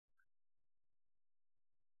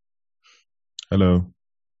Hello.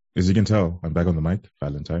 As you can tell, I'm back on the mic.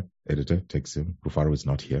 Valentine, editor, takes him. Rufaro is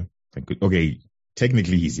not here. Thank you. Okay,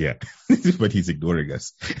 technically he's here, but he's ignoring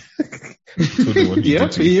us. Don't know what we did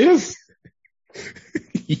Yep, to he him. is.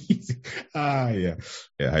 Yeah.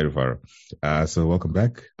 Yeah, hi Rufaro. So welcome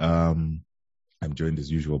back. I'm joined as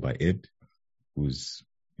usual by Ed, who's,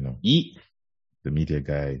 Yeet. the media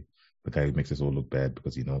guy, the guy who makes us all look bad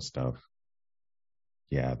because he knows stuff.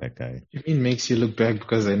 Yeah, that guy. You mean makes you look bad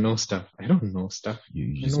because I know stuff? I don't know stuff.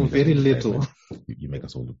 You I just know make us all very look bad, little. man. You make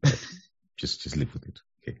us all look bad. Just live with it.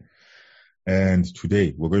 Okay. And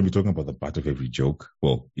today we're going to be talking about the butt of every joke.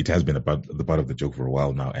 Well, it has been about the butt of the joke for a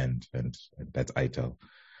while now, and that's Itel.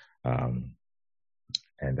 And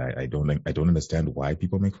I don't understand why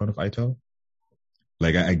people make fun of Itel.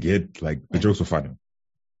 Like I get like the jokes are funny.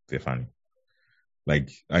 They're funny.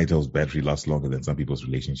 Like Itel's battery lasts longer than some people's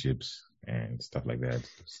relationships and stuff like that.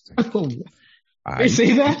 They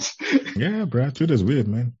say that? Yeah, bruh. Twitter's weird,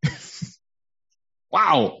 man.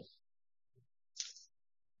 Wow.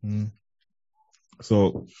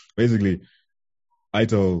 So basically,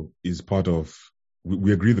 Itel is part of.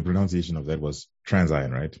 We agree the pronunciation of that was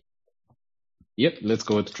TransIon, right? Yep, let's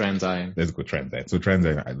go with TransIon. Let's go TransIon. So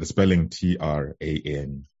TransIon, the spelling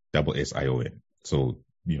TranSSION. So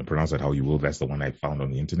pronounce that how you will. That's the one I found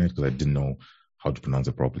on the internet because I didn't know how to pronounce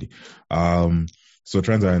it properly. So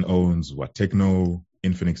TransIon owns what? Techno,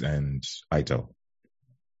 Infinix, and Itel.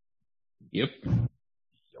 Yep.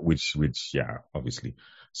 Which, yeah, obviously.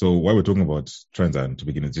 So why we're talking about TransIon to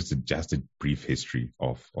begin is just a brief history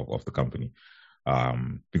of the company,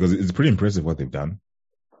 because it's pretty impressive what they've done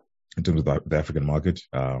in terms of the African market.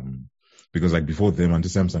 Because like before them, until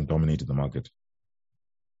Samsung dominated the market.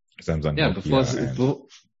 Samsung, Yeah, Nokia,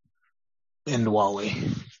 and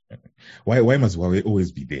Huawei. Why must Huawei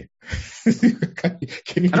always be there?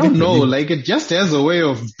 Can you I don't know, believe? like it just has a way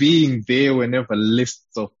of being there whenever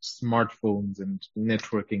lists of smartphones and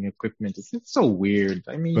networking equipment. It's so weird.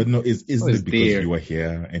 I mean, But no, isn't it because there. you are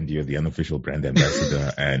here and you're the unofficial brand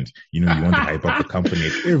ambassador and you want to hype up the company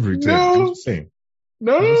at every turn? I'm No, just saying.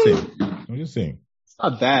 no, I'm just saying. it's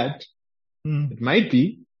not that. It might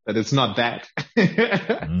be, but it's not that.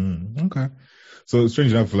 Okay. So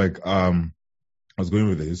strange enough, like I was going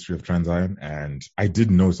with the history of TransIon, and I did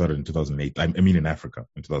know it started in 2008. I mean, in Africa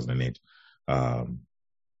in 2008. I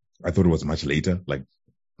thought it was much later, like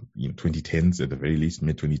 2010s at the very least,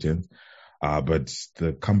 mid 2010s. But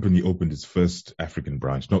the company opened its first African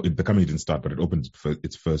branch. No, the company didn't start, but it opened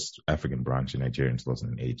its first African branch in Nigeria in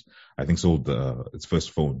 2008. I think sold its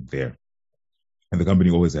first phone there. And the company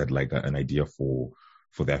always had like an idea for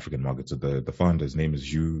the African market. So the founder's name is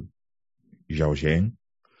Zhu Zhaozheng.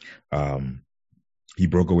 He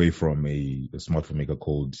broke away from a smartphone maker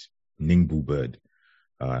called Ningbu Bird,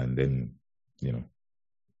 and then,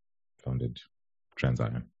 founded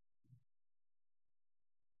TransIon.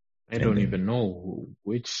 I don't even know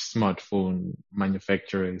which smartphone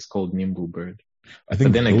manufacturer is called Nimbu Bird. I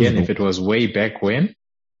think. But then again, if it was way back when,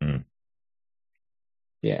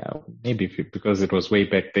 yeah, maybe because it was way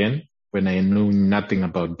back then when I knew nothing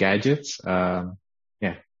about gadgets, could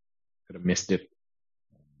have missed it.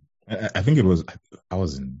 I think it was. I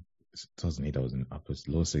was in 2008. I was in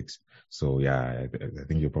low 6. So yeah, I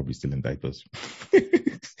think you're probably still in diapers.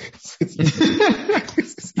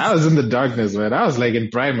 I was in the darkness, man. I was like in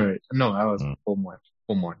primary. No, I was Form 1.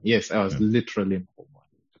 Yes, I was literally in Form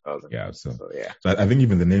 1. Yeah. So yeah. So I think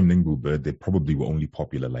even the name Ningbu Bird, they probably were only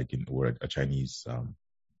popular like or a Chinese,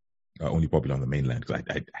 only popular on the mainland. Because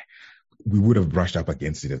we would have brushed up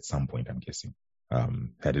against it at some point, I'm guessing,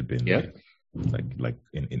 had it been like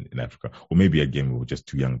in Africa, or maybe again we were just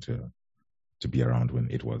too young to be around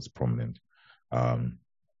when it was prominent. So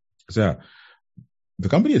yeah, the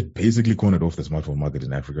company has basically cornered off the smartphone market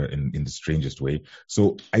in Africa in the strangest way.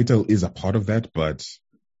 So Itel is a part of that, but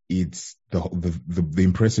it's the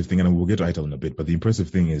impressive thing, and we'll get to Itel in a bit, but the impressive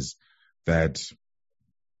thing is that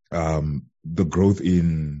the growth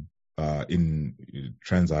in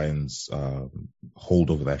TransIon's hold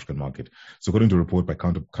over the African market. So according to a report by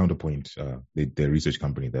Counterpoint, their research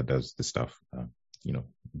company that does this stuff,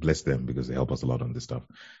 bless them because they help us a lot on this stuff.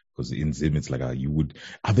 Because in Zim, it's like are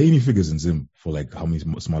there any figures in Zim for like how many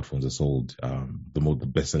smartphones are sold, the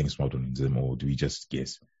best selling smartphone in Zim, or do we just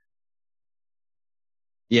guess?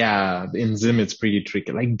 Yeah, in Zim, it's pretty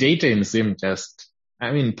tricky. Like data in Zim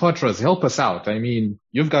Potros, help us out. I mean,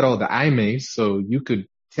 you've got all the IMAs, so you could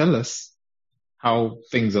tell us how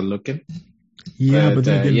things are looking. Yeah, but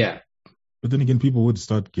then again, people would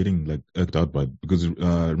start getting like irked out by it because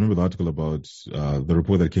remember the article about the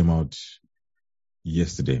report that came out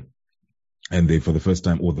yesterday And they, for the first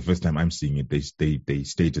time, or the first time I'm seeing it, they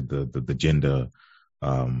stated the gender,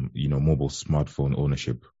 mobile smartphone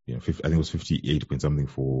ownership. I think it was 58 point something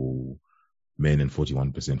for men and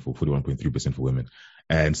 41.3% for women.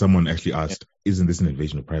 And someone actually Yeah. asked, isn't this an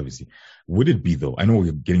invasion of privacy? Would it be though? I know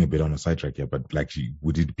we're getting a bit on a sidetrack here, but actually,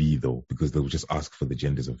 would it be though? Because they would just ask for the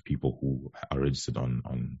genders of people who are registered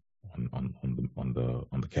on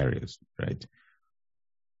the carriers, right?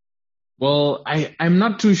 Well, I'm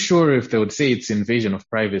not too sure if they would say it's invasion of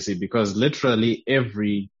privacy because literally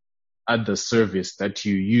every other service that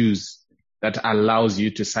you use that allows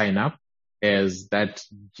you to sign up as that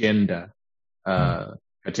gender Hmm.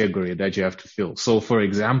 category that you have to fill. So for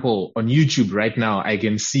example, on YouTube right now, I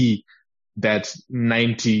can see that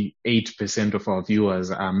 98% of our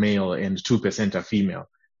viewers are male and 2% are female.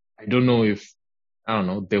 I don't know if, I don't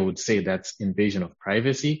know, they would say that's invasion of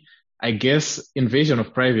privacy. I guess invasion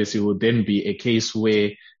of privacy would then be a case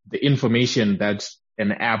where the information that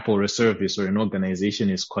an app or a service or an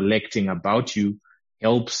organization is collecting about you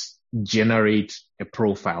helps generate a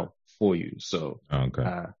profile for you. So, Okay.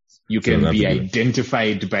 uh, you So can it'll have to be be like,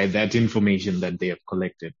 identified by that information that they have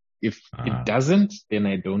collected. If it ah, doesn't, then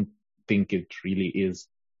I don't think it really is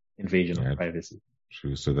invasion of yeah, privacy.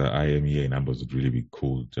 true. So the IMEA numbers would really be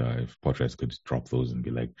cool if Potras could drop those and be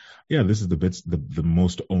like, yeah, this is the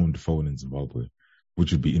most owned phone in Zimbabwe,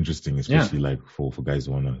 which would be interesting, Yeah, especially like for guys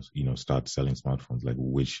who want to, start selling smartphones, like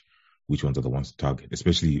which ones are the ones to target,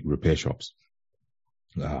 especially repair shops.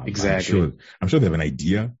 I'm sure exactly. they have an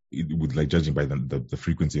idea with like judging by the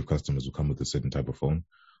frequency of customers who come with a certain type of phone.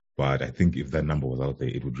 But I think if that number was out there,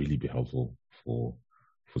 it would really be helpful for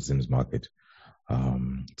Zim's market.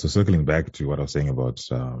 So circling back to what I was saying about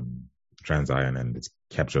TransIon and its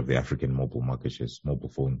capture of the African mobile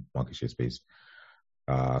phone market share space.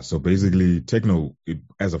 So basically, Techno,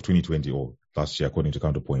 as of 2020 or last year, according to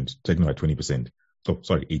Counterpoint, Techno had 20%. Oh,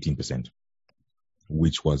 sorry, 18%,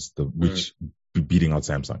 Mm. which beating out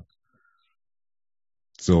Samsung.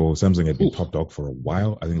 So Samsung had been Oof. top dog for a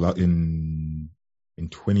while. I think in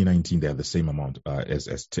 2019 they had the same amount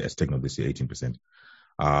as Techno this year, 18%.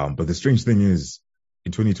 But the strange thing is,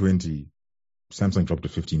 in 2020, Samsung dropped to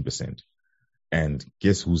 15%. And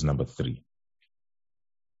guess who's number three?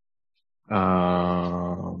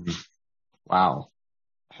 Um, wow.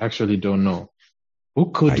 I actually don't know.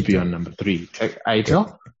 Who could be Itel. on number three? E-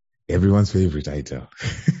 Itel? Everyone's favorite, Itel.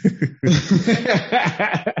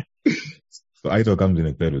 So Itel comes in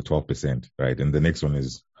at third with 12%, right? And the next one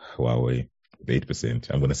is Huawei with 8%.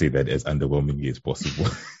 I'm going to say that as underwhelmingly as possible.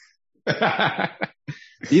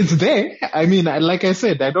 It's there. I mean, like I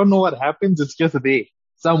said, I don't know what happens. It's just there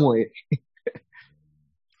somewhere.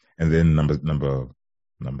 And then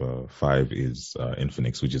number five is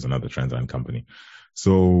Infinix, which is another TransIon company.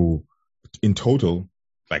 So in total,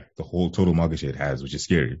 like the whole total market share it has, which is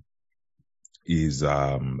scary, is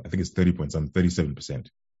I think it's 37%,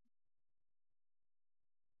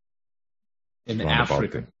 In round about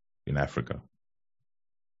Africa. there in Africa.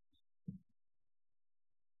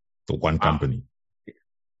 The one Wow. company.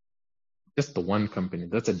 Just the one company.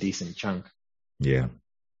 That's a decent chunk. Yeah.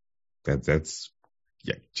 That's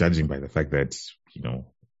yeah, judging by the fact that,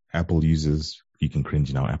 Apple users, you can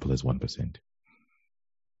cringe now, Apple has 1%.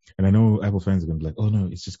 And I know Apple fans are going to be like, oh no,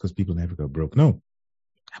 it's just because people in Africa are broke. No,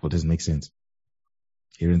 Apple doesn't make sense.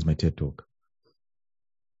 Here ends my TED talk.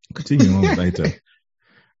 Continuing on with Itel.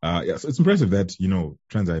 Yeah, so it's impressive that,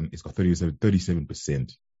 TransIon has got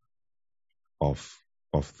 37% of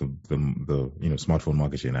the smartphone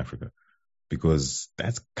market share in Africa, because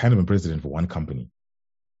that's kind of unprecedented for one company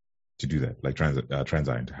to do that, like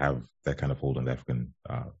TransIon, to have that kind of hold on the African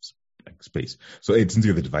space. So, since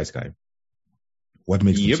you're the device guy, what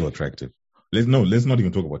makes them Yep. so attractive? Let's not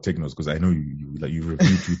even talk about technos, because I know you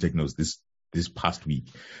reviewed two technos this past week.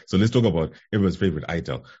 So let's talk about everyone's favorite,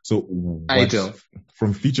 Itel. So Itel.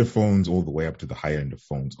 from feature phones all the way up to the higher end of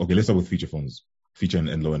phones? Okay, let's start with feature phones,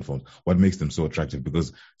 and low end phones. What makes them so attractive?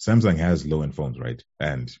 Because Samsung has low end phones, right?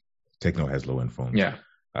 And Techno has low end phones. Yeah.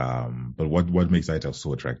 But what makes Itel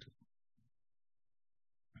so attractive?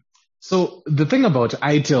 So the thing about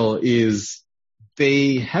Itel is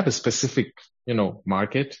they have a specific,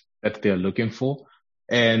 market that they're looking for.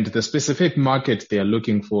 And the specific market they're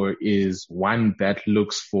looking for is one that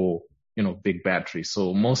looks for, big batteries.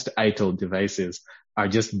 So most Itel devices are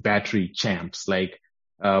just battery champs. Like,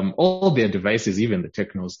 all their devices, even the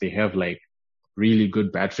Technos, they have like really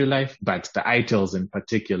good battery life, but the Itels in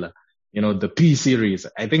particular, the P series,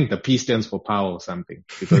 I think the P stands for power or something,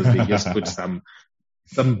 because they just put some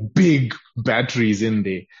big batteries in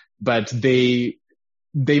there, but they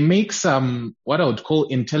make some what I would call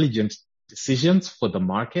intelligent decisions for the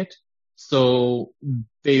market. So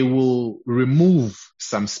they will remove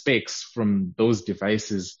some specs from those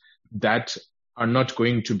devices that are not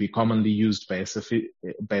going to be commonly used by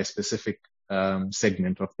a specific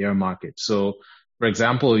segment of their market. So, for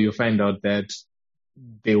example, you find out that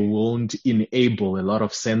they won't enable a lot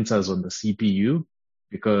of sensors on the CPU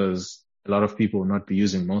because a lot of people will not be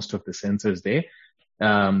using most of the sensors there.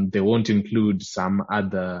 They won't include some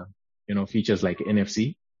other, features like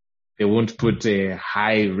NFC. They won't put a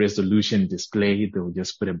high resolution display. They'll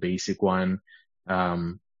just put a basic one.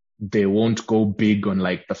 They won't go big on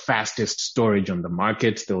like the fastest storage on the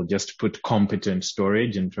market. They'll just put competent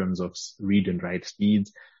storage in terms of read and write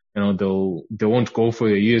speeds. They won't go for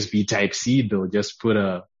a USB type C. They'll just put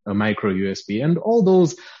a micro USB, and all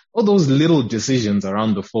those little decisions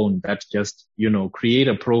around the phone that just, create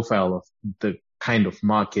a profile of the kind of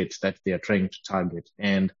market that they are trying to target.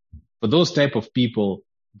 And for those type of people,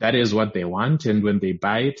 that is what they want. And when they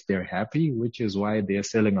buy it, they're happy, which is why they're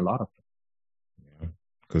selling a lot of them. Yeah.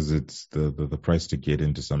 Because it's the price to get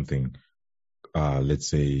into something, let's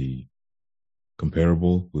say,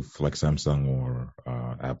 comparable with like Samsung or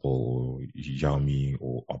Apple or Xiaomi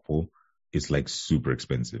or Oppo, it's like super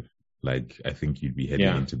expensive. Like I think you'd be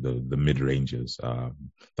heading into the mid ranges. The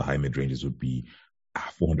high mid ranges would be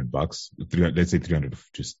 $400, let's say 300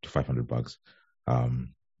 to $500.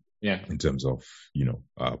 In terms of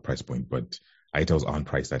price point, but Itels aren't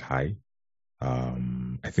priced that high.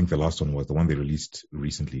 I think the last one was the one they released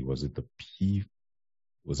recently. Was it the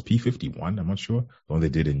P51? I'm not sure. The one they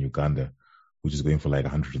did in Uganda, which is going for like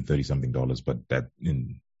 $130 something, but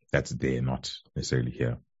that's there, not necessarily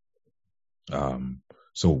here.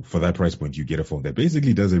 So for that price point, you get a phone that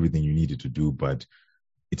basically does everything you need it to do, but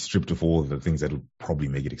it's stripped of all the things that would probably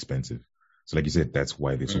make it expensive. So like you said, that's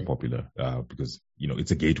why they're so popular, because,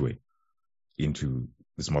 it's a gateway into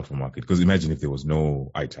the smartphone market. Because imagine if there was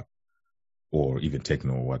no Itel or even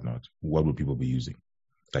Techno or whatnot, what would people be using?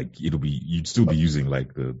 Like you'd still be using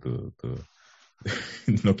like the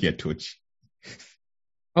Nokia Touch.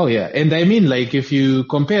 Oh yeah. And I mean, like if you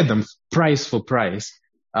compare them price for price,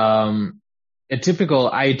 a typical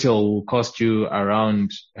Itel will cost you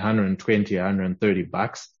around 120,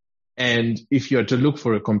 $130. And if you're to look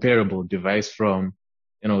for a comparable device from,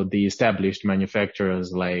 the established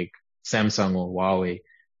manufacturers like Samsung or Huawei,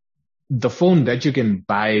 the phone that you can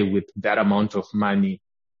buy with that amount of money,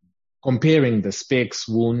 comparing the specs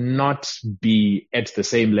will not be at the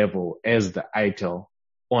same level as the Itel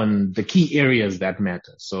on the key areas that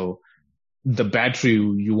matter. So the battery,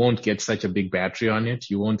 you won't get such a big battery on it.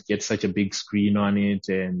 You won't get such a big screen on it,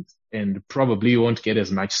 and probably you won't get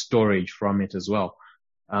as much storage from it as well.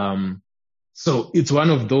 So it's one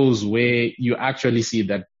of those where you actually see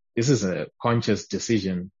that this is a conscious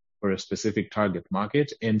decision for a specific target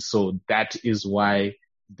market. And so that is why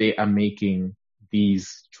they are making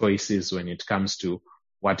these choices when it comes to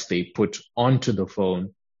what they put onto the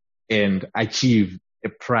phone and achieve a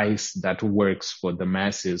price that works for the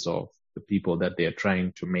masses of the people that they're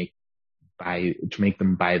trying to make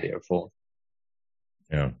them buy their phone.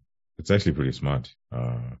 Yeah, it's actually pretty smart.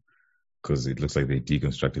 Because it looks like they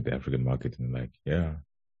deconstructed the African market and like, yeah,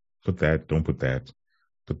 put that, don't put that,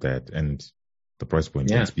 put that. And the price point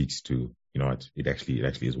then speaks to, what, it actually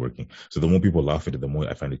is working. So the more people laugh at it, the more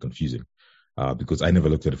I find it confusing. Because I never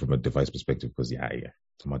looked at it from a device perspective because I'm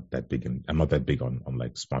not that big and I'm not that big on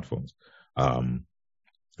like smartphones.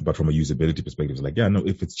 But from a usability perspective, it's like,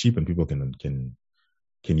 if it's cheap and people can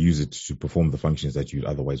use it to perform the functions that you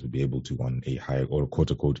otherwise would be able to on a higher or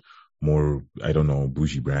quote unquote more, I don't know,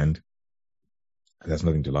 bougie brand, that's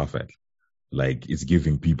nothing to laugh at. Like it's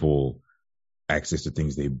giving people access to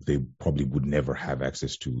things they probably would never have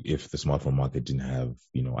access to if the smartphone market didn't have,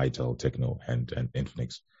 Itel, Techno, and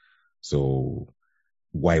Infinix. So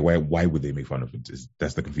why would they make fun of it?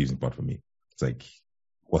 That's the confusing part for me. It's like,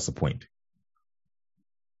 what's the point?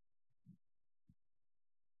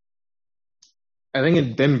 I think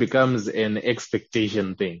it then becomes an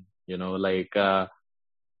expectation thing,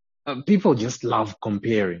 people just love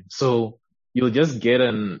comparing. So you'll just get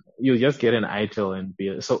an Itel and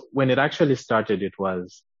so when it actually started, it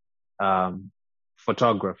was,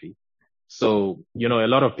 photography. So, a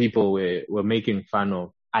lot of people were making fun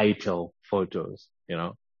of Itel photos,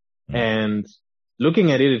 and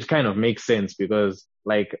looking at it, it kind of makes sense because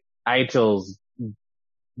like Itel's,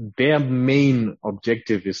 their main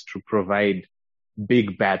objective is to provide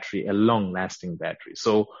big battery, a long lasting battery.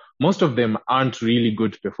 So most of them aren't really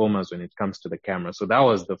good performers when it comes to the camera. So that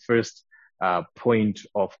was the first point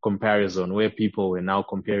of comparison where people were now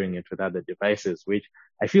comparing it with other devices, which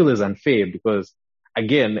I feel is unfair because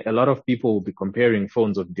again, a lot of people will be comparing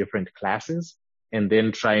phones of different classes and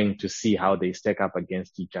then trying to see how they stack up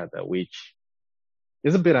against each other, which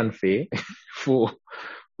is a bit unfair for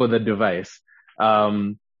the device.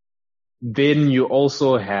 Then you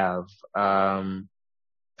also have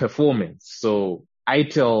performance. So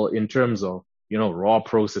Itel, in terms of raw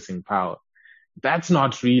processing power, that's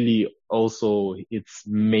not really also its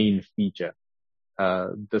main feature.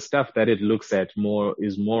 The stuff that it looks at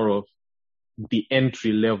is more of the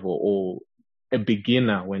entry level or a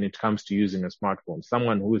beginner when it comes to using a smartphone.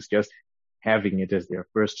 Someone who is just having it as their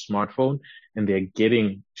first smartphone and they're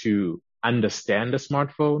getting to understand a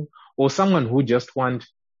smartphone, or someone who just want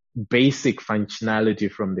basic functionality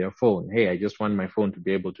from their phone. Hey, I just want my phone to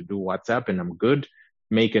be able to do WhatsApp and I'm good.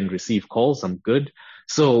 Make and receive calls, I'm good.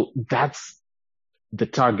 So that's the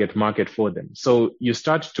target market for them. So you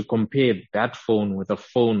start to compare that phone with a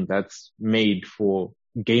phone that's made for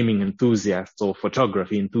gaming enthusiasts or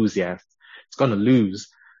photography enthusiasts. It's going to lose.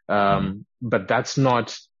 But that's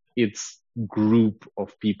not its group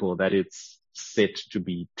of people that it's set to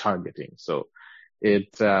be targeting. So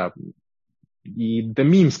the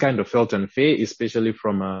memes kind of felt unfair, especially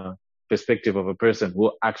from a perspective of a person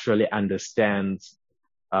who actually understands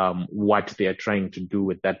what they are trying to do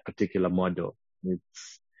with that particular model.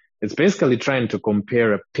 It's basically trying to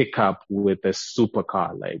compare a pickup with a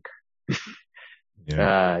supercar. Like,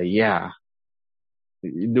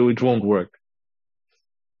 it won't work.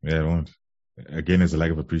 Yeah, it won't. Again, it's a lack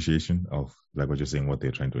of appreciation of, like what you're saying, what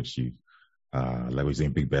they're trying to achieve. Like we're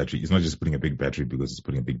saying, big battery. It's not just putting a big battery because it's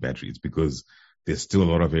putting a big battery. It's because there's still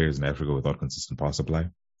a lot of areas in Africa without consistent power supply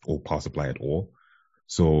or power supply at all.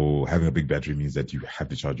 So having a big battery means that you have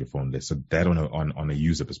to charge your phone less. So that on a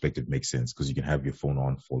user perspective makes sense because you can have your phone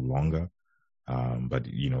on for longer. But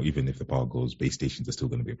even if the power goes, base stations are still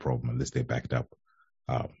going to be a problem unless they're backed up.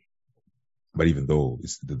 But even though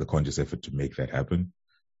it's the conscious effort to make that happen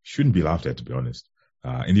shouldn't be laughed at, to be honest.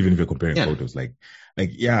 And even if you're comparing photos,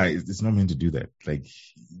 it's not meant to do that.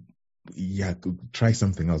 Try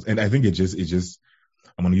something else. And I think it just,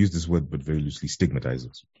 I'm going to use this word, but very loosely,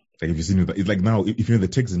 stigmatizes. Like if you've seen it's like now, if you're in the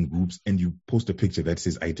texts and groups and you post a picture that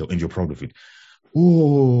says Itel and you're proud of it,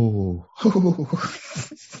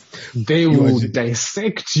 they will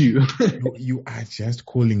dissect you. You are just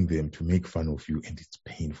calling them to make fun of you, and it's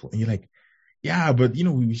painful. And you're like, yeah, but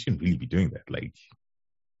we shouldn't really be doing that. Like,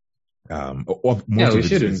 we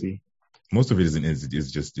shouldn't be. Most of it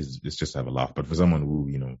is just to have a laugh. But for someone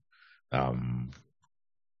who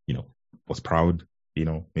was proud,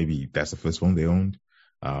 maybe that's the first phone they owned.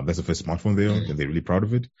 That's the first smartphone they owned, and they're really proud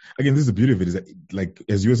of it. Again, this is the beauty of it, is that, like,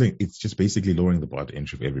 as you were saying, it's just basically lowering the bar to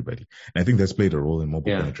entry for everybody. And I think that's played a role in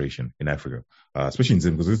mobile penetration in Africa, especially in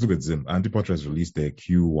Zim, because let's look at Zim. Antipatra has released their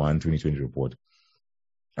Q1 2020 report.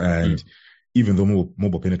 And even though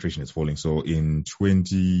mobile penetration is falling, so in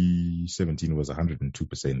 2017 it was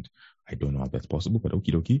 102%. I don't know how that's possible, but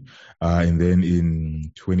okie dokie. And then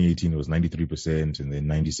in 2018 it was 93%, and then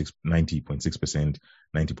 90.6%,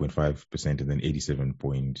 90.5%, and then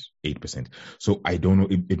 87.8%. So I don't know.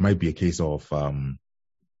 It might be a case of that.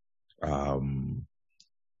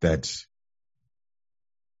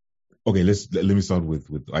 Okay, let me start with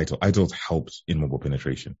Itel. Itel's helped in mobile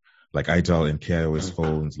penetration. Like Itel and KiOS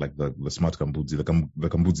phones, like the smart Kambudzi, the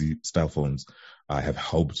Kambudzi style phones, have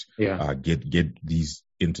helped get these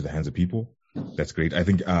into the hands of people. That's great. I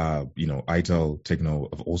think Itel, Techno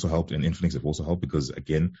have also helped, and Infinix have also helped, because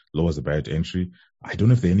again, lowers the barrier to entry. I don't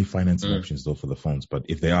know if there are any financing options though for the phones, but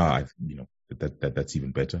if they are, that's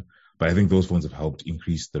even better. But I think those phones have helped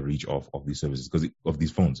increase the reach of these services of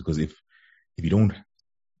these phones. Because if you don't,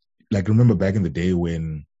 like, remember back in the day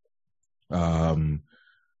when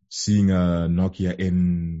seeing a Nokia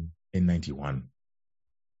N91.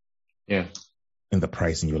 Yeah. And the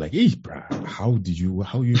price, and you're like, hey, bruh, how you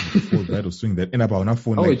afford that or swing that? And about enough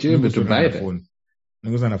phone, how would you able to buy that? On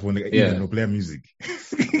a phone, like, no player music.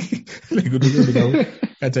 Like, and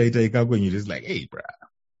you're just like, hey, bruh.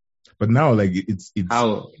 But now, like, it's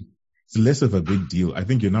less of a big deal. I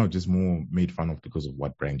think you're now just more made fun of because of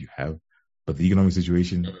what brand you have. But the economic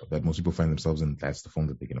situation that most people find themselves in, that's the phone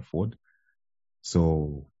that they can afford.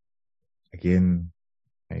 So, again,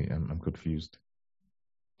 I'm confused,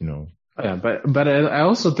 Yeah, but I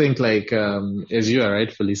also think, like, as you are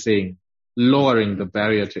rightfully saying, lowering the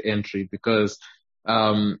barrier to entry, because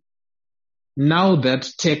now that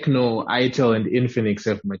Techno, Itel, and Infinix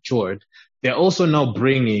have matured, they're also now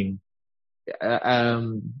bringing,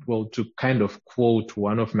 to kind of quote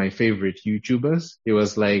one of my favorite YouTubers, he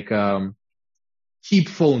was like, cheap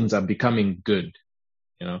phones are becoming good,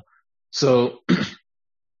 So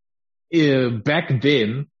back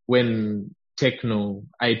then, when Techno,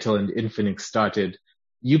 Itel, and Infinix started,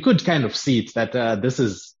 you could kind of see it that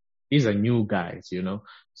these are new guys,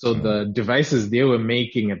 So the devices they were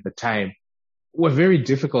making at the time were very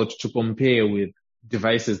difficult to compare with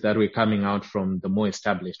devices that were coming out from the more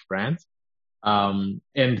established brands. And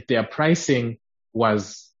their pricing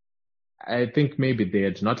was, I think maybe they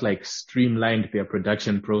had not like streamlined their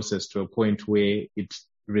production process to a point where it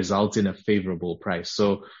results in a favorable price.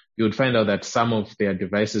 So you would find out that some of their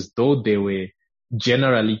devices, though they were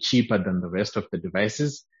generally cheaper than the rest of the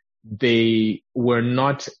devices, they were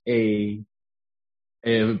not a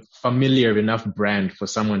familiar enough brand for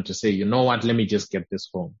someone to say, you know what, let me just get this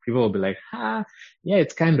phone. People will be like, yeah,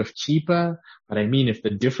 it's kind of cheaper, but I mean, if the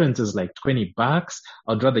difference is like $20,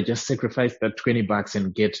 I'd rather just sacrifice that $20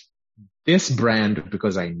 and get this brand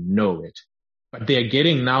because I know it. But they're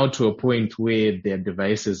getting now to a point where their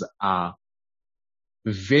devices are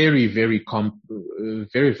very, very,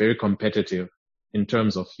 very, very competitive in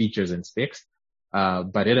terms of features and specs,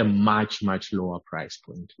 but at a much, much lower price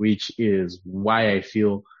point, which is why I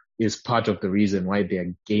feel is part of the reason why they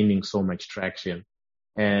are gaining so much traction.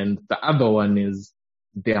 And the other one is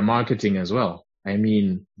their marketing as well. I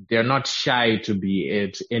mean, they're not shy to be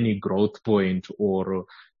at any growth point or,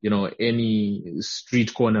 any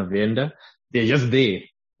street corner vendor. They're just there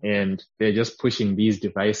and they're just pushing these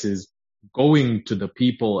devices, going to the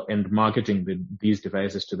people and marketing these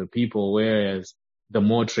devices to the people. Whereas the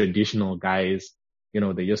more traditional guys,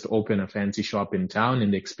 they just open a fancy shop in town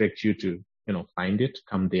and they expect you to, find it,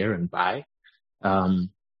 come there and buy.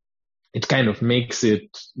 It kind of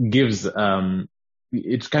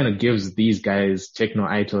gives these guys, Techno,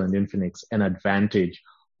 Itel, and Infinix, an advantage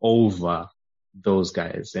over those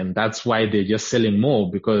guys. And that's why they're just selling more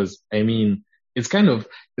because, I mean, it's kind of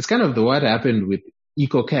what happened with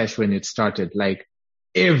EcoCash when it started. Like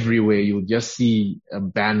everywhere you just see a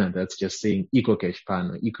banner that's just saying EcoCash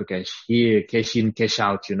pan, EcoCash here, cash in, cash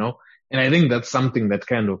out, And I think that's something that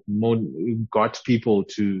kind of got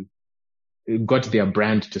their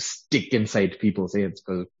brand to stick inside people's heads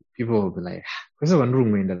because people will be like, there's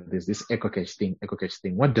this EcoCash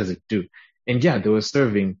thing. What does it do? And yeah, they were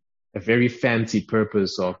serving a very fancy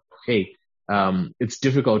purpose of, hey, it's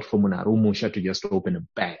difficult for Munarumusha to just open a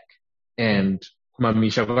bank. And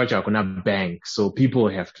kumamisha kwacha hakuna bank. So people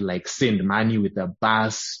have to like send money with a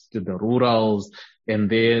bus to the rurals and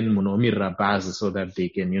then munomira bus so that they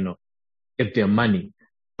can, get their money.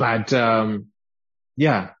 But,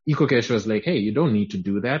 EcoCash was like, hey, you don't need to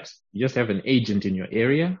do that. You just have an agent in your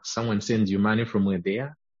area. Someone sends you money from where they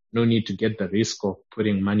are. No need to get the risk of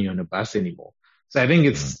putting money on a bus anymore. So I think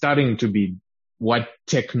it's starting to be what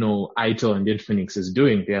Techno, Itel, and Infinix is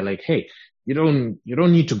doing. They're like, hey, you don't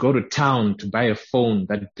need to go to town to buy a phone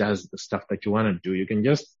that does the stuff that you want to do. You can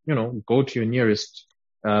just, go to your nearest,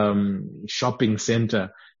 shopping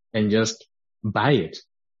center and just buy it,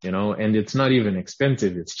 and it's not even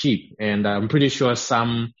expensive. It's cheap. And I'm pretty sure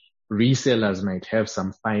some resellers might have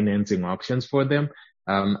some financing options for them.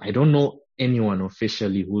 I don't know anyone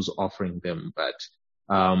officially who's offering them, but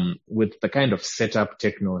with the kind of setup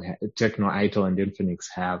Techno, Itel, and Infinix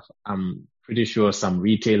have, I'm pretty sure some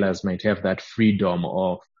retailers might have that freedom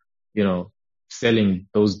of, selling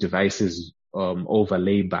those devices over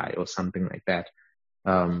lay-by or something like that.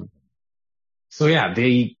 So yeah,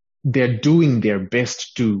 they're doing their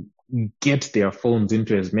best to get their phones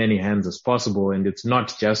into as many hands as possible, and it's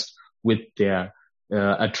not just with their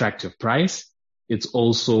attractive price. It's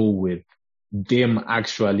also with them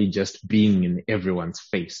actually just being in everyone's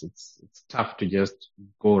face. It's tough to just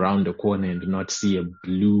go around the corner and not see a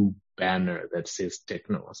blue banner that says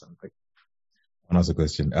Techno or something. One other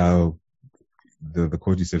question. The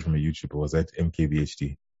quote you said from a YouTuber, was that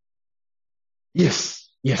MKBHD? Yes.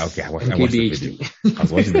 Okay, I watched the video. I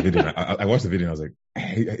was watching the video. I watched the video and I was like,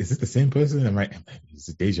 hey, is this the same person? Is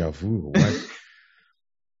it deja vu or what?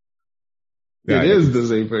 It is the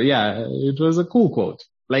same person. Yeah, it was a cool quote.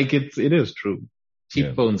 Like it is true.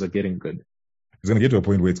 Cheap phones are getting good. It's going to get to a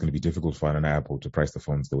point where it's going to be difficult for an Apple to price the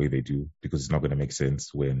phones the way they do because it's not going to make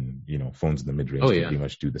sense when, phones in the mid-range can pretty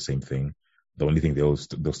much do the same thing. The only thing they'll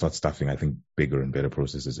start stuffing, I think, bigger and better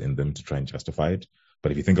processors in them to try and justify it.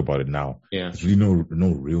 But if you think about it now, there's really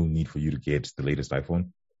no real need for you to get the latest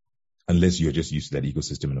iPhone unless you're just used to that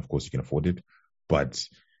ecosystem and of course you can afford it. But,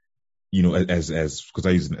 because I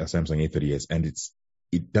use a Samsung A30s and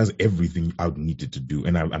it does everything I would need it to do.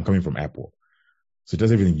 And I'm coming from Apple. So it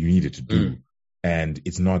does everything you need it to do. And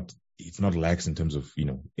it's not lax in terms of,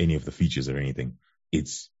 any of the features or anything.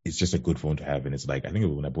 It's just a good phone to have. And it's like, I think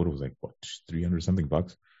when I bought it was like, what, 300 something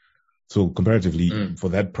bucks. So comparatively for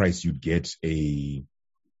that price, you'd get you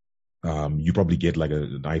probably get like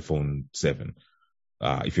an iPhone 7,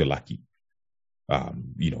 if you're lucky.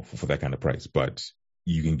 for that kind of price. But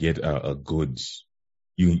you can get a good,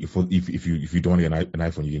 if you don't get an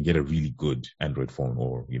iPhone, you can get a really good Android phone,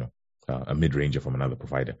 or a mid-ranger from another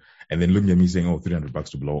provider. And then looking at me saying, oh, $300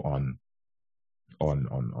 to blow on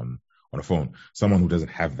a phone. Someone who doesn't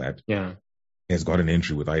have that has got an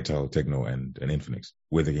entry with Itel, Techno, and Infinix,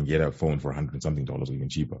 where they can get a phone for $100 and something or even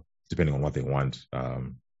cheaper, depending on what they want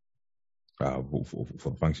for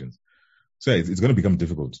the functions. So it's going to become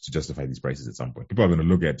difficult to justify these prices at some point. People are going to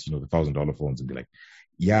look at the $1,000 phones and be like,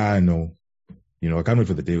 yeah, no, I can't wait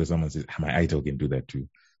for the day where someone says my Itel can do that too.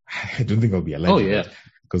 I don't think I'll be alive. Oh yeah,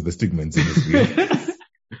 because the stigma in this.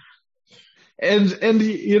 And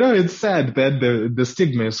it's sad that the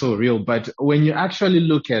stigma is so real, but when you actually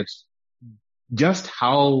look at just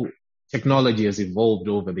how technology has evolved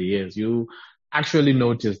over the years, you actually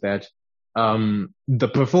notice that the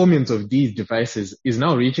performance of these devices is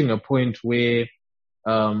now reaching a point where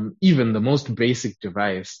even the most basic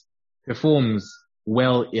device performs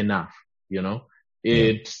well enough.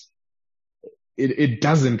 It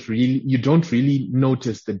doesn't really, you don't really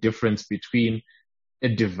notice the difference between a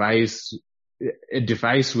device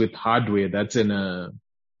with hardware that's in a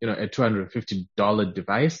 $250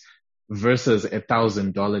 device versus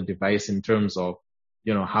 $1,000 device in terms of,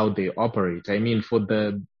 how they operate. I mean, for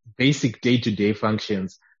the basic day-to-day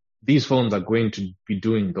functions, these phones are going to be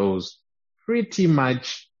doing those pretty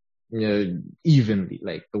much evenly.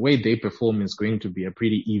 Like the way they perform is going to be a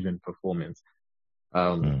pretty even performance.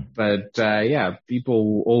 But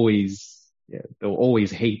people they'll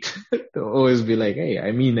always hate. They'll always be like, hey,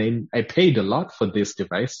 I mean, I paid a lot for this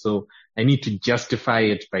device, so I need to justify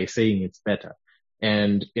it by saying it's better.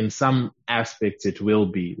 And in some aspects, it will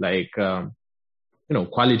be like,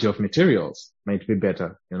 quality of materials might be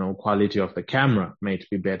better. Quality of the camera might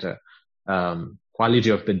be better. Quality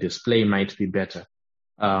of the display might be better.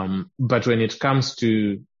 But when it comes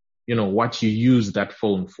to, what you use that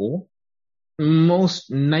phone for,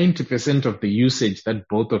 most 90% of the usage that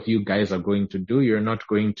both of you guys are going to do, you're not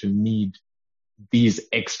going to need these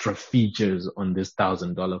extra features on this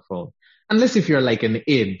 $1,000 phone. Unless if you're like an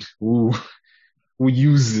Ed who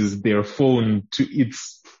uses their phone to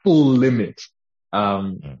its full limit.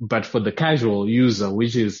 But for the casual user,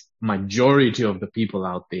 which is majority of the people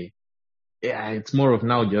out there, it's more of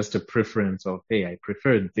now just a preference of, hey, I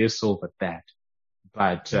prefer this over that.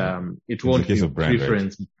 But it won't be a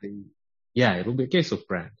preference. Right? Yeah, it'll be a case of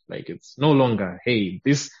brand. Like it's no longer, hey,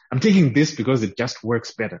 I'm taking this because it just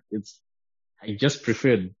works better. I just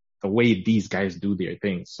prefer the way these guys do their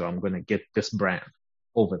things, so I'm going to get this brand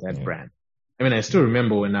over that brand. I mean, I still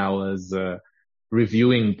remember when I was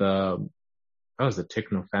reviewing that was the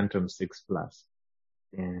Techno Phantom 6 Plus,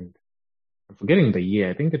 and I'm forgetting the year.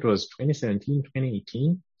 I think it was 2017,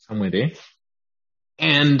 2018, somewhere there.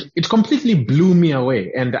 And it completely blew me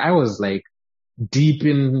away. And I was like deep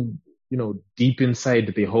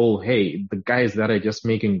inside the whole, hey, the guys that are just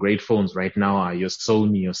making great phones right now are your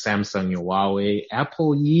Sony, your Samsung, your Huawei,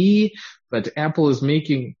 Apple, but Apple is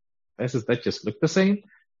making devices that just look the same.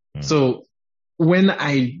 So when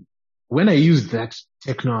I used that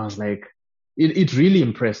Techno, I was like, it really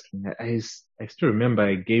impressed me. I still remember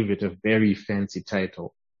I gave it a very fancy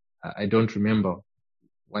title. I don't remember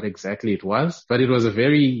what exactly it was, but it was a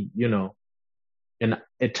very,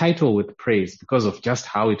 a title with praise because of just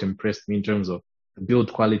how it impressed me in terms of the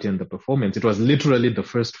build quality and the performance. It was literally the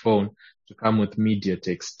first phone to come with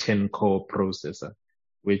MediaTek's 10-core processor,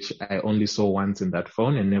 which I only saw once in that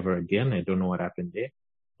phone and never again. I don't know what happened there.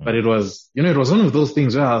 But it was, it was one of those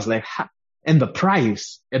things where I was like, and the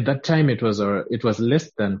price at that time, it was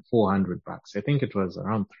less than $400. I think it was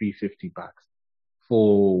around $350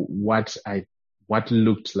 for what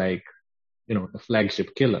looked like, the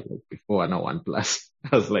flagship killer like before an OnePlus.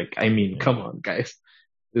 I was like, I mean, come on, guys,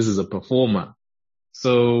 this is a performer.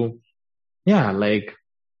 So yeah, like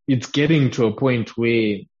it's getting to a point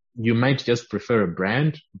where you might just prefer a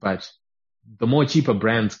brand, but the more cheaper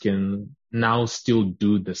brands can now still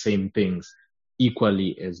do the same things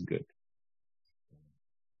equally as good.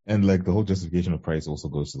 And like the whole justification of price also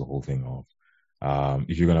goes to the whole thing of,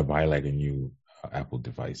 if you're going to buy like a new Apple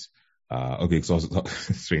device, okay, so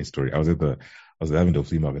strange story. I was having the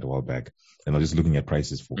flea market a while back, and I was just looking at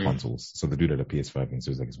prices for consoles. So the dude at a PS5, and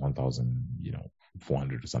so it's like it's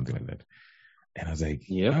 1,400 or something like that. And I was like,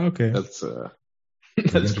 yeah, okay, that's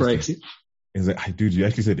pricey. It's like, dude, you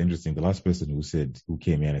actually said interesting. The last person who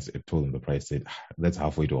came in and told him the price said that's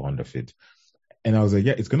halfway to a Honda Fit. And I was like,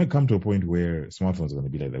 yeah, it's going to come to a point where smartphones are going to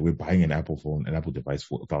be like that. We're buying an Apple phone, an Apple device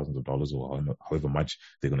for thousands of dollars or however much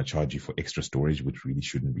they're going to charge you for extra storage, which really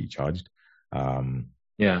shouldn't be charged.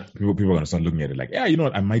 Yeah. People are going to start looking at it like, yeah, you know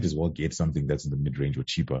what? I might as well get something that's in the mid range or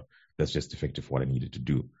cheaper. That's just effective for what I needed to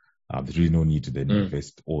do. There's really no need to then Mm.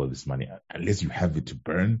 invest all of this money unless you have it to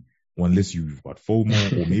burn, or unless you've got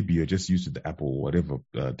FOMO, or maybe you're just used to the Apple or whatever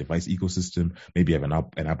device ecosystem. Maybe you have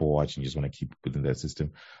an Apple Watch and you just want to keep within that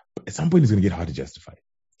system. But at some point, it's going to get hard to justify.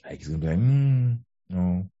 Like it's going to be like,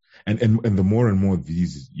 no. And the more and more of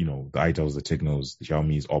these, you know, the Itels, the Technos, the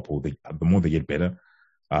Xiaomi's, Oppo, the more they get better.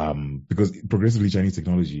 Because progressively Chinese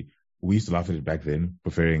technology, we used to laugh at it back then,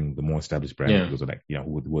 preferring the more established brands Yeah. because of like, you know,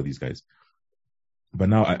 who are these guys? But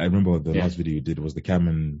now I remember the Yeah. last video you did was the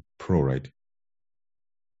Canon Pro, right?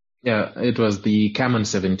 Yeah. It was the Camon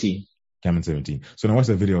 17. Canon 17. So when I watched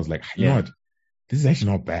that video, I was like, you know Yeah. what? This is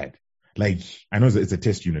actually not bad. Like, I know it's a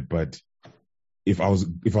test unit, but if I was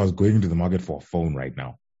going into the market for a phone right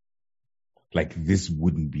now, like this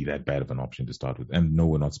wouldn't be that bad of an option to start with. And no,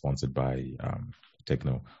 we're not sponsored by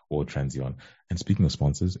Techno or Transion. And speaking of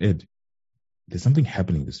sponsors, Ed, there's something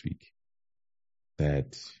happening this week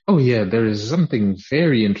that Oh yeah. There is something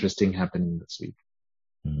very interesting happening this week.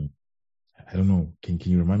 I don't know. Can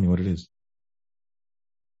you remind me what it is?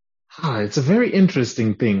 It's a very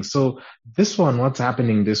interesting thing. So this one, what's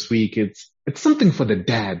happening this week? It's something for the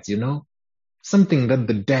dads, you know, something that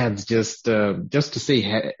the dads just to say,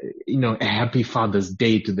 a happy Father's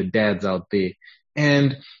Day to the dads out there.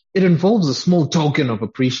 And it involves a small token of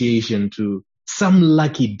appreciation to some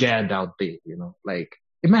lucky dad out there, you know, like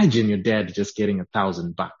imagine your dad just getting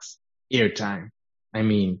 $1,000 airtime. I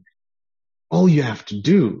mean, all you have to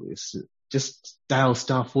do is just dial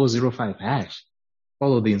 *405#.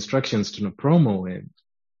 Follow the instructions to the promo and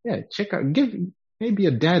yeah, check out, maybe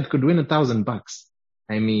a dad could win $1,000.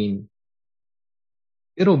 I mean,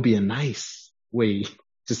 it'll be a nice way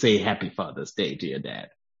to say happy Father's Day to your dad.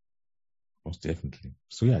 Most definitely.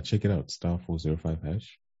 So yeah, check it out. *405#.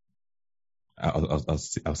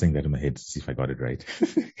 I'll sing that in my head to see if I got it right.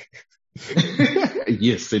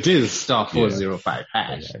 Yes, it is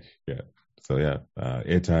 *405#. Yeah. So yeah,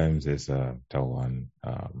 airtimes is Taiwan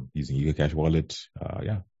using Cash wallet.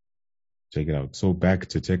 Yeah, check it out. So back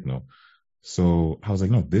to Techno. So I was like,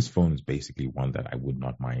 no, this phone is basically one that I would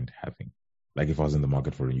not mind having. Like if I was in the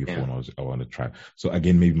market for a new phone, I want to try. So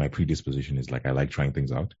again, maybe my predisposition is like I like trying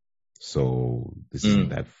things out. So this isn't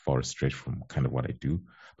that far a stretch from kind of what I do.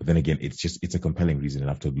 But then again, it's a compelling reason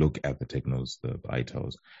enough to look at the Technos, the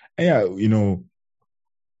Itels. And yeah, you know,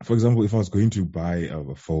 for example, if I was going to buy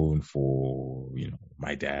a phone for, you know,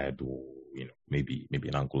 my dad or, you know, maybe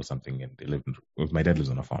an uncle or something, and my dad lives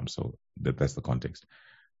on a farm, so that's the context.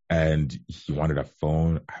 And he wanted a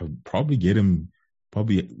phone, I would probably get him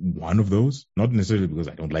probably one of those, not necessarily because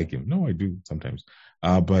I don't like him. No, I do sometimes.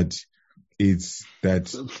 But it's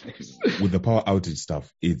that with the power outage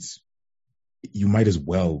stuff, you might as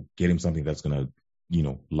well get him something that's gonna, you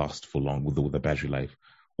know, last for long with the battery life,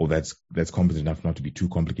 or that's competent enough not to be too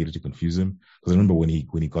complicated to confuse him. Because I remember when he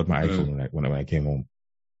got my iPhone when I came home,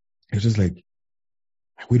 it was just like,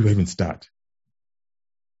 where do I even start?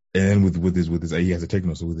 And with this, he has a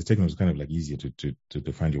Techno, so with the Techno, it's kind of like easier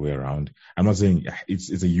to find your way around. I'm not saying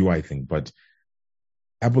it's a UI thing, but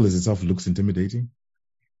Apple as itself looks intimidating.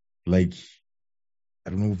 Like,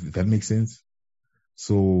 I don't know if that makes sense.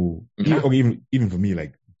 So even for me,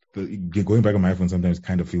 like going back on my iPhone sometimes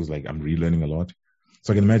kind of feels like I'm relearning a lot.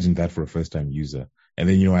 So I can imagine that for a first time user. And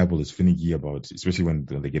then, you know, Apple is finicky about, especially when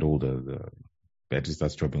they get older, the battery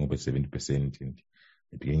starts dropping over 70% and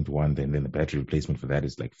beginning to one, then the battery replacement for that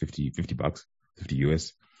is like $50, $50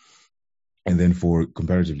 US. And then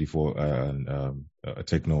comparatively for a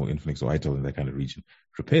Techno, Infinix, or Itel in that kind of region,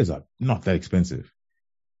 repairs are not that expensive.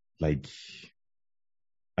 Like,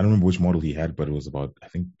 I don't remember which model he had, but it was about, I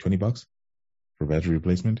think, $20 for battery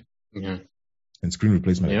replacement. Yeah. And screen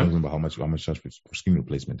replacement, Yeah. I don't remember how much charge for screen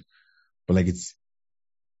replacement. But like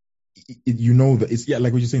you know that it's, yeah,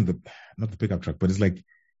 like what you're saying, not the pickup truck, but it's like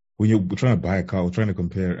when you're trying to buy a car or trying to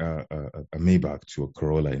compare a Maybach to a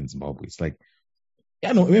Corolla in Zimbabwe, it's like,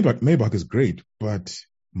 yeah, no, Maybach is great, but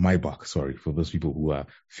Maybach, sorry, for those people who are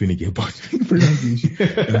finicky about pronunciation,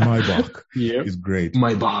 Maybach is great.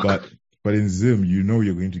 Maybach. But in Zim, you know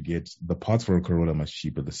you're going to get the parts for a Corolla much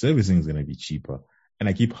cheaper. The servicing is going to be cheaper. And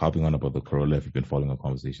I keep harping on about the Corolla if you've been following our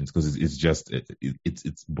conversations, because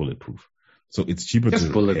it's bulletproof. So it's cheaper to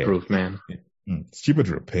repair. Bulletproof, man. It's cheaper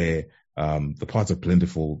to repair. The parts are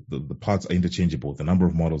plentiful. The parts are interchangeable. The number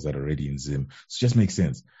of models that are already in Zim, so it just makes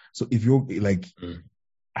sense. So if you're like,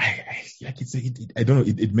 I don't know.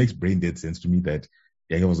 It makes brain dead sense to me that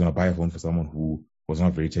I was going to buy a phone for someone who was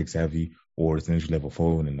not very tech savvy, or it's an entry level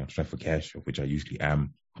phone and I'm trying for cash, of which I usually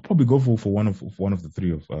am. I'll probably go for one of the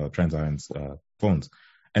three of TransIon's phones.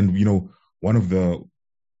 And you know, one of the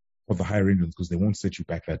of the higher end ones because they won't set you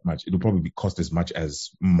back that much. It'll probably cost as much as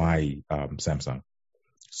my Samsung.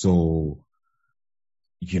 So,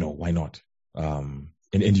 why not?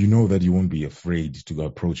 And you know that you won't be afraid to go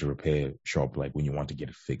approach a repair shop like when you want to get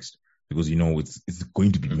it fixed because it's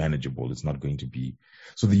going to be manageable. It's not going to be.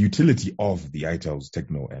 So the utility of the Itels,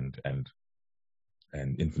 Techno, and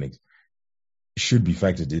Infinix should be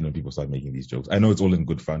factored in when people start making these jokes. I know it's all in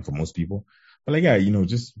good fun for most people, but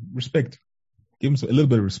just respect. Give them a little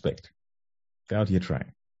bit of respect. They're out here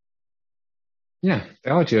trying. Yeah,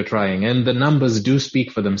 they're out here trying, and the numbers do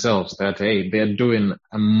speak for themselves that, hey, they're doing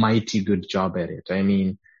a mighty good job at it. I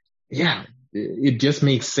mean, yeah, it just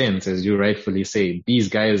makes sense, as you rightfully say. These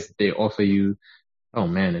guys, they offer you, oh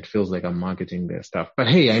man, it feels like I'm marketing their stuff. But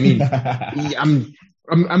hey, I mean,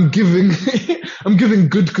 I'm giving, I'm giving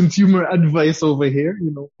good consumer advice over here,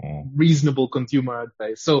 reasonable consumer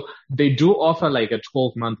advice. So they do offer like a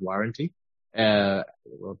 12-month warranty.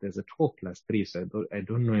 Well, there's a 12 plus 3, so I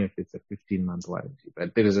don't know if it's a 15-month warranty,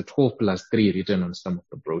 but there is a 12 plus 3 written on some of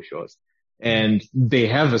the brochures. And they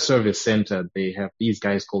have a service center. They have these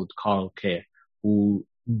guys called Carl Care who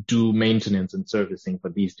do maintenance and servicing for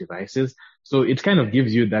these devices. So it kind of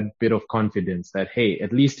gives you that bit of confidence that, hey,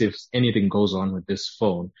 at least if anything goes on with this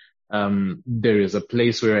phone, there is a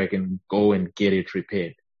place where I can go and get it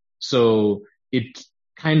repaired. So it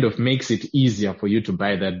kind of makes it easier for you to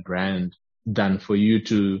buy that brand than for you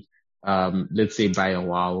to, let's say, buy a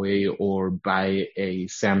Huawei or buy a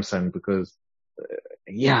Samsung because,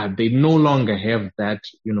 they no longer have that,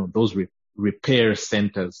 those repair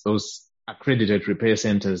centers, those accredited repair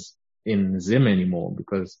centers in Zim anymore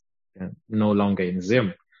because they're no longer in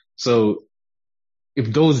Zim. So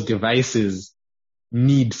if those devices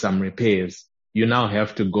need some repairs, you now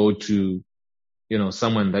have to go to,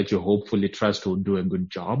 someone that you hopefully trust will do a good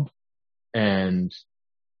job and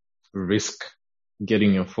risk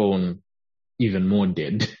getting your phone even more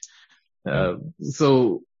dead.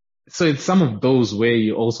 So it's some of those where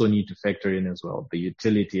you also need to factor in as well, the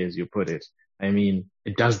utility, as you put it. I mean,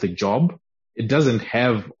 it does the job. It doesn't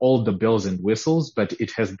have all the bells and whistles, but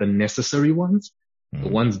it has the necessary ones, the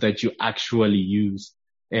ones that you actually use.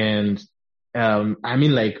 And, I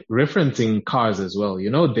mean, like referencing cars as well,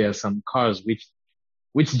 there are some cars which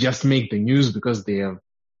just make the news because they have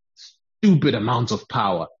stupid amounts of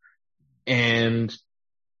power. And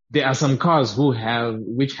there are some cars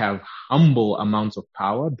which have humble amounts of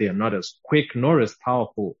power. They are not as quick nor as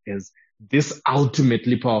powerful as this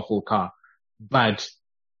ultimately powerful car. But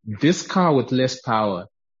this car with less power,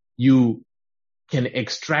 you can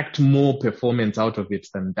extract more performance out of it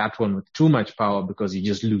than that one with too much power because you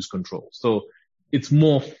just lose control. So it's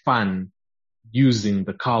more fun using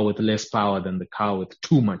the car with less power than the car with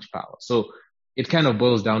too much power. So it kind of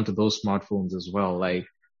boils down to those smartphones as well. Like,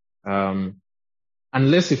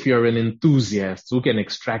 unless if you're an enthusiast who can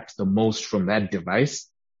extract the most from that device,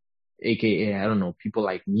 aka, I don't know, people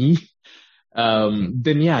like me,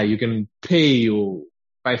 then you can pay your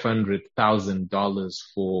 $500,000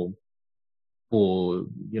 for,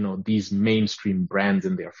 these mainstream brands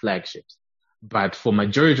and their flagships. But for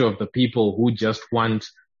majority of the people who just want,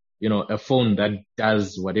 a phone that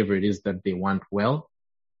does whatever it is that they want well,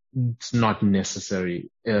 it's not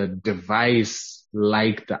necessary. A device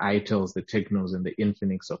like the Itels, the Technos, and the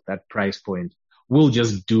Infinix of that price point will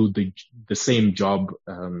just do the same job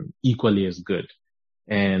equally as good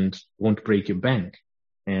and won't break your bank.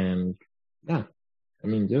 And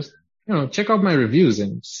just check out my reviews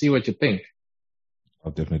and see what you think.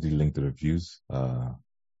 I'll definitely link the reviews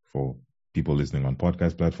for people listening on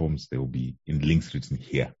podcast platforms. They will be in links written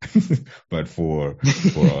here, but for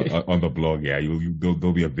on the blog,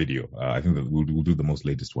 there'll be a video. I think that we'll do the most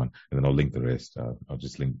latest one, and then I'll link the rest. I'll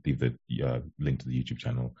just leave the link to the YouTube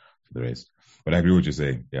channel for the rest. But I agree with what you're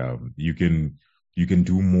saying. You can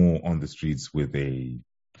do more on the streets with a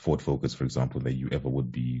Ford Focus, for example, than you ever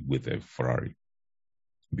would be with a Ferrari.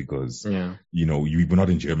 Because, we're not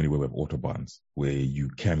in Germany where we have autobahns, where you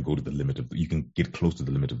can go to the limit you can get close to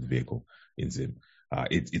the limit of the vehicle in Zim.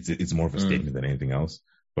 It's more of a statement than anything else.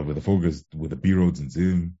 But with the Focus, with the B roads in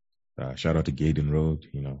Zim, shout out to Gaydon Road,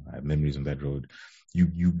 I have memories on that road.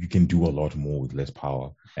 You can do a lot more with less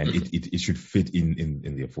power, and it should fit in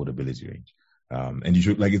the affordability range. And you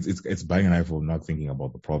should, like, it's buying an iPhone, not thinking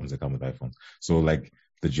about the problems that come with iPhones. So, like,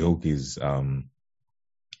 the joke is,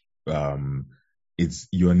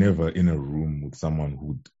 you're never in a room with someone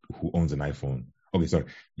who owns an iPhone. Okay, sorry.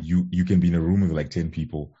 You can be in a room with like 10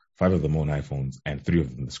 people, 5 of them own iPhones, and 3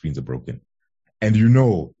 of them, the screens are broken. And you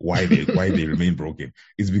know why they remain broken.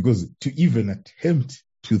 It's because to even attempt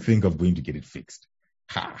to think of going to get it fixed,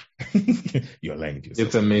 you're lying to yourself.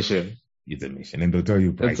 It's a mission. it's a mission, and they'll tell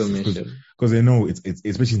you It's a prices mission. because they know it's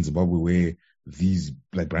especially in Zimbabwe where these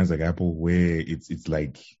like brands like Apple, where it's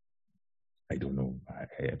like I don't know,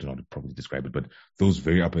 I don't know how to properly describe it, but those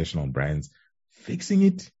very upper echelon brands fixing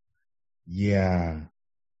it, yeah,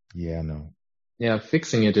 no, Yeah,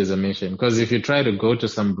 fixing it is a mission. Because if you try to go to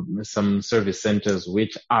some service centers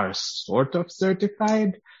which are sort of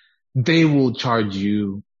certified, they will charge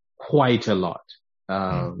you quite a lot.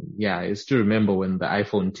 Yeah, I used to remember when the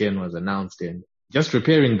iPhone 10 was announced and just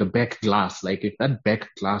repairing the back glass, like if that back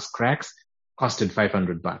glass cracks, costed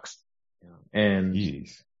 $500. And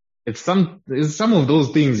jeez, it's some of those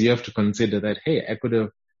things you have to consider that, hey, I could have,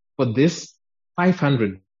 for this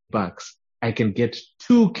 $500, I can get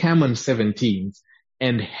two Canon 17s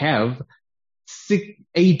and have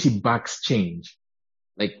 $80 change.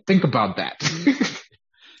 Like, think about that.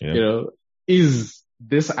 yeah, You know, is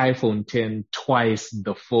this iPhone 10 twice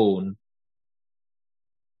the phone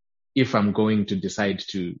if I'm going to decide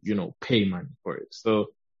to, pay money for it? So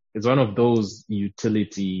it's one of those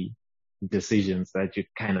utility decisions that you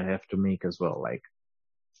kind of have to make as well. Like,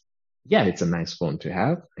 yeah, it's a nice phone to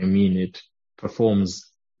have. I mean, it performs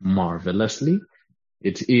marvelously.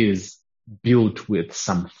 It is built with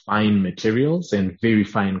some fine materials and very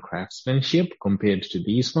fine craftsmanship compared to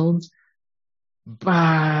these phones.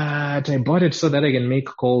 But I bought it so that I can make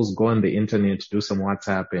calls, go on the internet, do some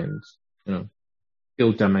WhatsApp and,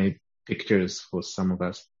 filter my pictures for some of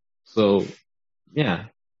us. So yeah,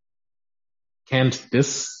 can't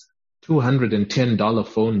this $210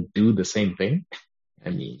 phone do the same thing? I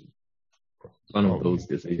mean, it's one of probably. those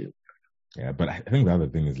decisions. Yeah, but I think the other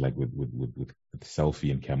thing is like with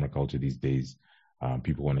selfie and camera culture these days,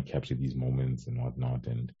 people want to capture these moments and whatnot.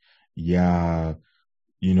 And yeah,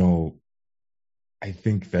 you know, I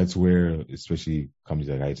think that's where, especially companies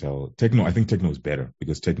like Itel, I think Techno is better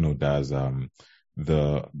because Techno does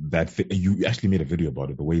you actually made a video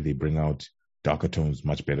about it, the way they bring out darker tones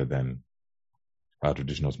much better than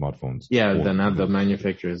traditional smartphones Yeah, or than other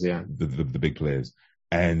manufacturers. Yeah. the big players.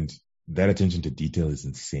 And that attention to detail is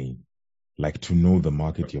insane. Like to know the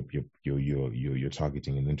market you're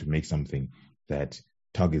targeting, and then to make something that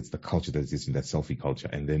targets the culture that exists in that selfie culture,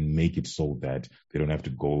 and then make it so that they don't have to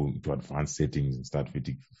go to advanced settings and start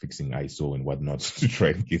fixing ISO and whatnot to try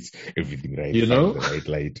and get everything right, You find know? the right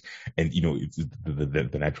light, and it's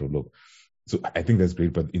the natural look. So I think that's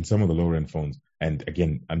great, but in some of the lower end phones, and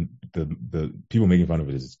again, the people making fun of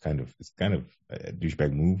it is kind of a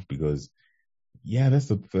douchebag move because yeah, that's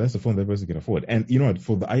the phone that person can afford. And you know what?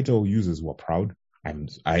 For the Itel users who are proud,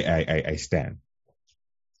 I stand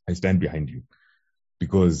behind you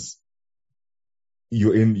because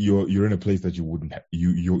you're in a place that you wouldn't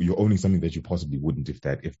you're owning something that you possibly wouldn't if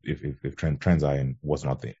Transion was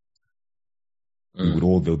not there. We would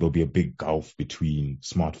all there'll be a big gulf between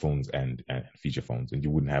smartphones and feature phones, and you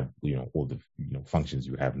wouldn't have all the functions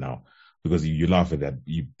you have now because you laugh at that.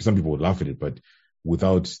 Some people would laugh at it, but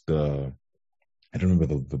without the I don't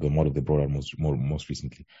remember the model they brought out most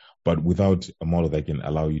recently, but without a model that can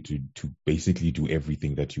allow you to basically do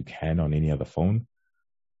everything that you can on any other phone,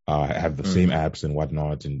 have the same apps and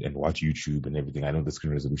whatnot, and watch YouTube and everything. I know the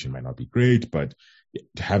screen resolution might not be great, but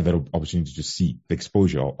to have that opportunity to see the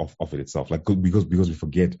exposure of it itself, like because we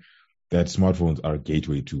forget that smartphones are a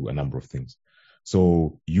gateway to a number of things.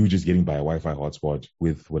 So you just getting by a Wi-Fi hotspot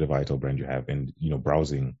with whatever Itel brand you have, and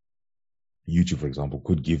browsing YouTube, for example,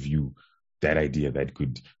 could give you that idea that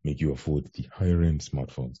could make you afford the higher end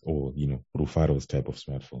smartphones or, Rufaro's type of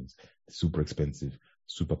smartphones, super expensive,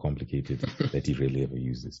 super complicated that he rarely ever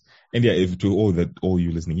uses. And yeah, if to all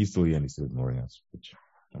you listening, he's still here and he's still ignoring us, which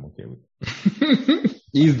I'm okay with.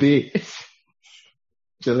 He's there.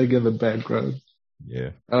 Chilling in the background.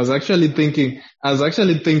 Yeah. I was actually thinking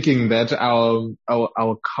that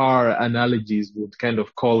our car analogies would kind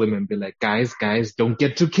of call him and be like, guys, don't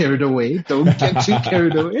get too carried away. Don't get too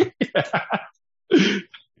carried away.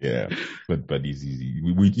 Yeah. But it's easy.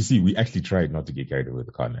 You see, we actually tried not to get carried away with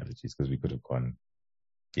the car analogies because we could have gone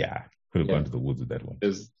to the woods with that one.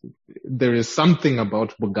 There is something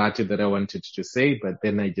about Bugatti that I wanted to say, but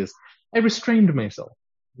then I restrained myself.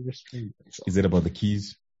 Is it about the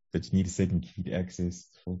keys that you need a second key to access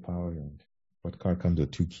full power? And what car comes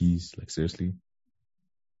with two keys? Like seriously?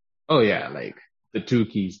 Oh yeah, like the two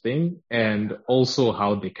keys thing, and also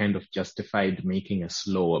how they kind of justified making a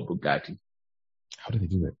slower Bugatti. How do they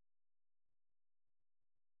do that?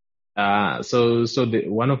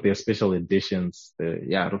 One of their special editions,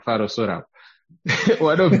 Rufaro Sora,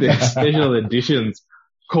 one of their special editions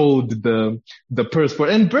called the Purse Sport.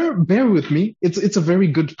 And bear with me, it's a very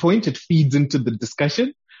good point. It feeds into the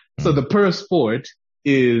discussion. So the Purse Sport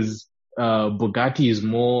is Bugatti is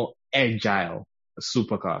more agile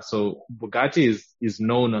supercar. So Bugatti is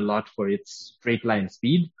known a lot for its straight line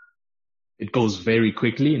speed. It goes very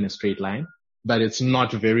quickly in a straight line, but it's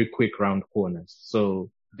not very quick round corners.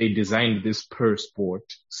 So they designed this per sport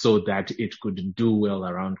so that it could do well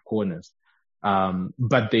around corners.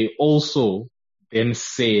 But they also then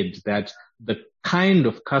said that the kind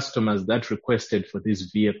of customers that requested for this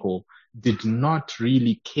vehicle did not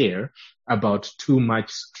really care about too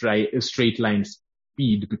much straight line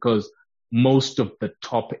speed, because most of the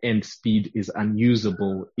top end speed is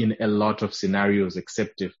unusable in a lot of scenarios,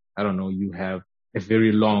 except if, I don't know, you have a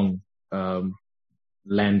very long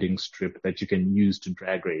landing strip that you can use to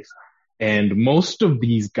drag race. And most of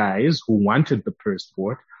these guys who wanted the per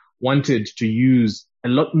sport wanted to use a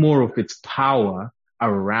lot more of its power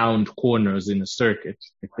around corners in a circuit.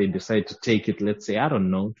 If they decide to take it, let's say, I don't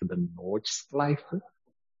know, to the Nordschleife.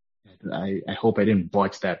 I hope I didn't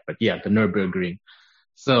botch that, but yeah, the Nürburgring.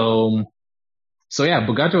 So yeah,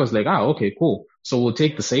 Bugatti was like, okay, cool. So we'll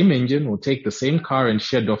take the same engine, we'll take the same car and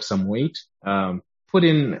shed off some weight, put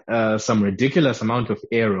in some ridiculous amount of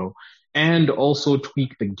aero, and also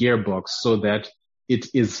tweak the gearbox so that it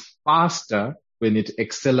is faster when it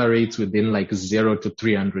accelerates within like 0 to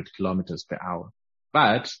 300 kilometers per hour.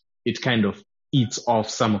 But it kind of eats off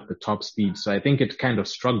some of the top speed. So I think it kind of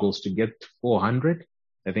struggles to get to 400.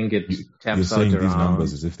 I think it taps out around. You're saying these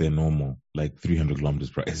numbers as if they're normal, like 300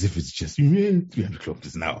 kilometers per hour, as if it's just 300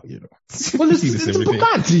 kilometers an hour, you know. Well, it's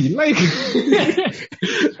Bugatti. Like,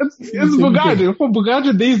 it's Bugatti. For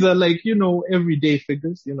Bugatti, these are like, everyday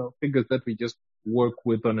figures, figures that we just work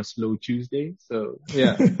with on a slow Tuesday. So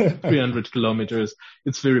yeah, 300 kilometers.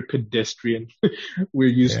 It's very pedestrian. We're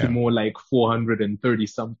used to more like 430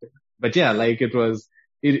 something. But yeah, like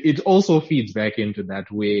it also feeds back into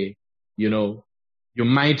that way, you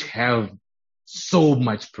might have so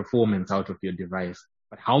much performance out of your device,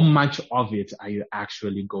 but how much of it are you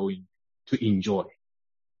actually going to enjoy?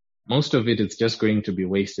 Most of it is just going to be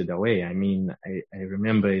wasted away. I mean, I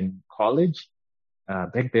remember in college,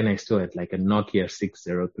 back then I still had like a Nokia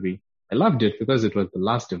 603. I loved it because it was the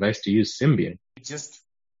last device to use Symbian. It just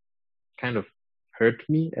kind of hurt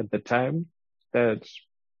me at the time that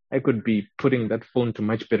I could be putting that phone to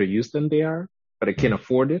much better use than they are, but I can't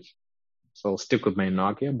afford it. So I'll stick with my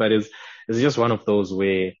Nokia, but it's just one of those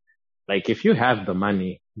where, like, if you have the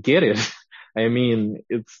money, get it. I mean,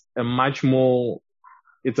 it's a much more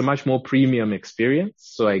premium experience.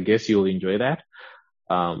 So I guess you'll enjoy that.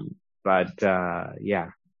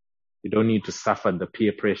 Yeah, you don't need to suffer the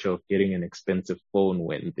peer pressure of getting an expensive phone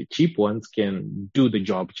when the cheap ones can do the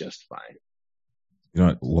job just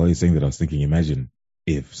fine. While you're saying that, I was thinking, imagine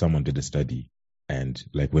if someone did a study and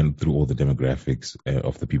like went through all the demographics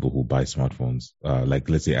of the people who buy smartphones, like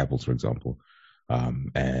let's say Apple's, for example,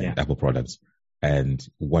 and Apple products, and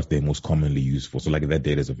what they're most commonly used for. So like that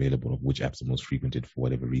data is available of which apps are most frequented for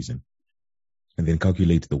whatever reason, and then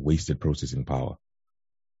calculate the wasted processing power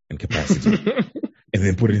and capacity, and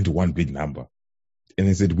then put it into one big number, and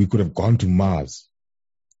then said we could have gone to Mars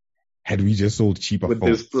had we just sold cheaper with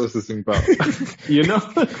phones. This processing power.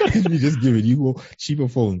 Had we just given you cheaper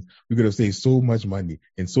phones, we could have saved so much money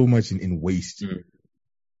and so much in waste.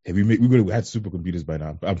 We would have had supercomputers by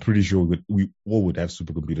now. I'm pretty sure we all would have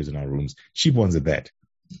supercomputers in our rooms. Cheap ones at that.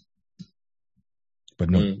 But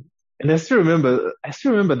no. And I still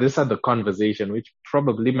remember this other conversation, which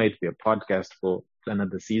probably might be a podcast for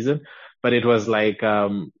another season, but it was like,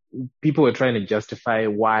 people were trying to justify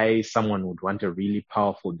why someone would want a really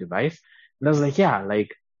powerful device. And I was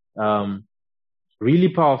like, really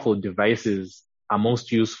powerful devices are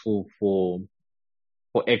most useful for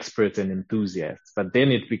experts and enthusiasts. But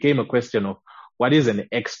then it became a question of what is an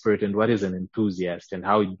expert and what is an enthusiast, and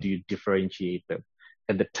how do you differentiate them?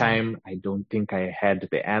 At the time, I don't think I had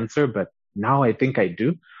the answer, but now I think I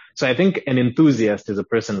do. So I think an enthusiast is a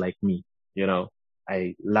person like me.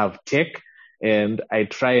 I love tech and I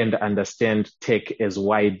try and understand tech as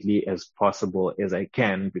widely as possible as I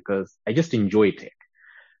can because I just enjoy tech.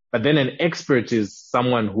 But then an expert is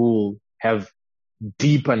someone who will have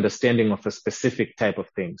deep understanding of a specific type of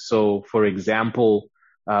thing. So for example,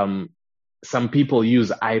 some people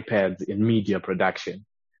use iPads in media production.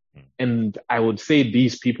 And I would say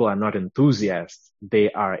these people are not enthusiasts.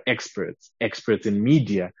 They are experts in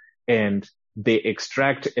media, and they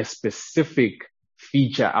extract a specific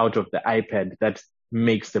feature out of the iPad that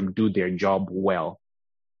makes them do their job well.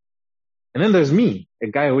 And then there's me, a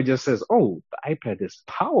guy who just says, oh, the iPad is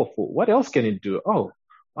powerful. What else can it do? Oh,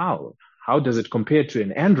 wow. How does it compare to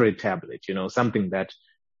an Android tablet? Something that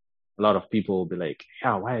a lot of people will be like,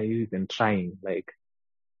 yeah, why are you even trying? Like,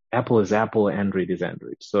 Apple is Apple, Android is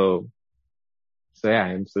Android. So So yeah,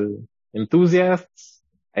 it's, enthusiasts,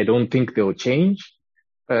 I don't think they'll change,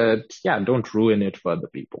 but yeah, don't ruin it for other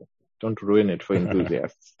people. Don't ruin it for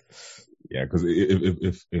enthusiasts. Yeah, because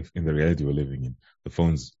if in the reality we're living in, the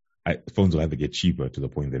phones will either get cheaper to the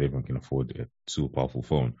point that everyone can afford a super powerful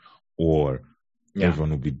phone, or Yeah,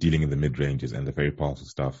 everyone will be dealing in the mid ranges, and the very powerful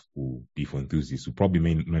stuff will be for enthusiasts who probably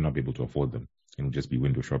may not be able to afford them, and will just be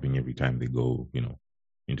window shopping every time they go,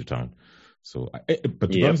 into town. So, but to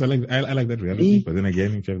be yep. honest, I like that reality. Me, But then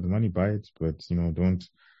again, if you have the money, buy it. But don't.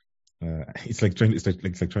 It's like trying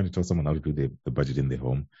to tell someone how to do the budget in their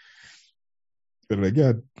home. They're like,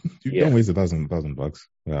 yeah, you yeah, don't waste $1,000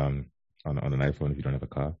 on an iPhone if you don't have a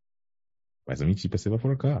car. Buy something cheaper, save up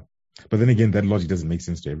for a car. But then again, that logic doesn't make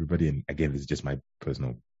sense to everybody. And again, this is just my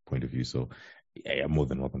personal point of view. So yeah, I'm more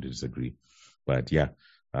than welcome to disagree. But yeah,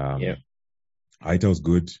 yeah, Itel's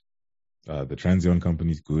good. The Transion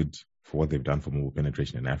company is good for what they've done for mobile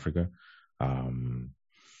penetration in Africa. Um,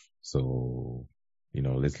 so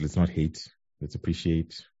let's not hate. Let's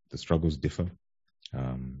appreciate. The struggles differ.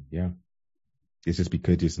 Yeah. Let's just be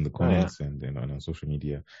courteous in the oh yeah, comments and on social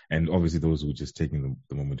media. And obviously those who are just taking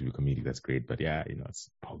the moment to be comedic, that's great. But yeah, it's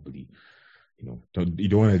probably, you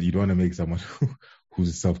don't want to make someone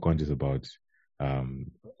who's self-conscious about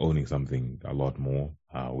owning something a lot more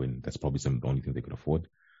when that's probably the only thing they could afford.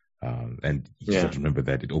 And you just have yeah, to remember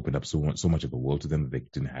that it opened up so much of the world to them that they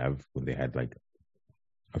didn't have when they had like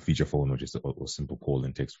a feature phone or just a simple call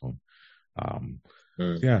and text phone. Um,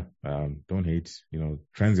 mm, yeah, don't hate.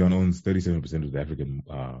 Transion owns 37% of the African,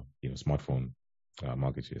 smartphone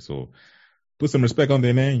market share. So put some respect on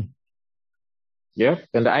their name. yeah.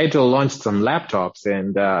 And Itel launched some laptops,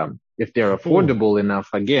 and if they're Oh, affordable enough,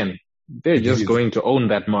 again, they're that just is, going to own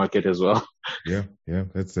that market as well. yeah.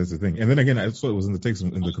 That's the thing. And then again, I saw it was in the text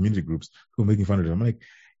in the community groups who were making fun of it. I'm like,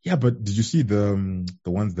 yeah, but did you see the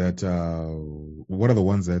ones that what are the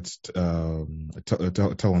ones that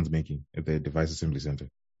Taiwan's making at the device assembly center?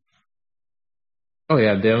 Oh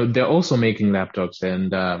yeah, they're also making laptops,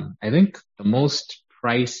 and I think the most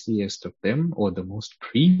priciest of them, or the most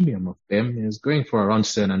premium of them, is going for around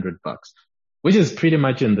 $700, which is pretty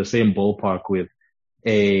much in the same ballpark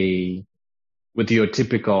a with your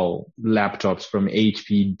typical laptops from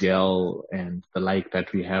HP, Dell, and the like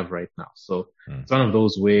that we have right now. So Mm. it's one of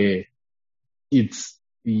those where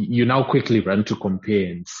you now quickly run to compare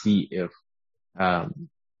and see if um,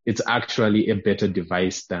 it's actually a better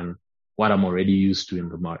device than what I'm already used to in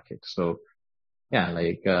the market. So yeah,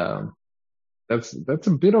 like that's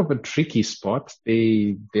a bit of a tricky spot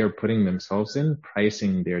they're putting themselves in,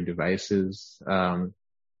 pricing their devices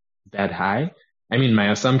that high. I mean,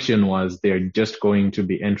 my assumption was they're just going to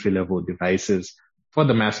be entry level devices for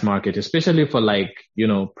the mass market, especially for like,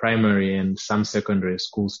 primary and some secondary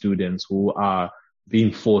school students who are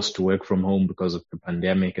being forced to work from home because of the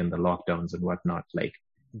pandemic and the lockdowns and whatnot, like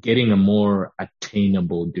getting a more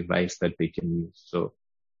attainable device that they can use. So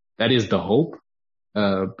that is the hope.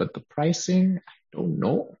 But the pricing, I don't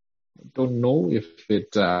know. I don't know if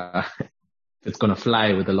it's going to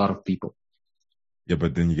fly with a lot of people. Yeah,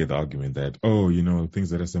 but then you get the argument that,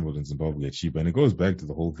 things that are assembled in Zimbabwe are cheap. And it goes back to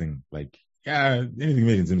the whole thing. Like, yeah, anything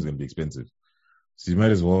made in Zim is going to be expensive. So you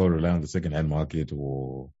might as well rely on the second-hand market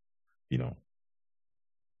or, you know,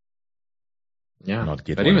 Yeah. not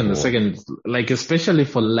get But one at even the all. second, like especially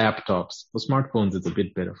for laptops, for smartphones, it's a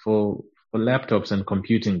bit better. For laptops and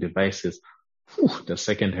computing devices, the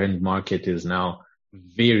second-hand market is now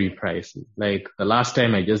very pricey. Like the last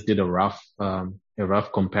time I just did a rough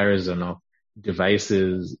comparison of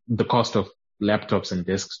devices, the cost of laptops and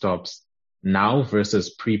desktops now versus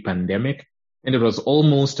pre-pandemic, and it was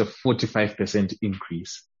almost a 45%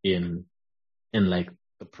 increase in like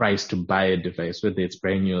the price to buy a device, whether it's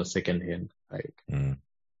brand new or secondhand. Like Mm.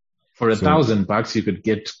 for So, $1,000, you could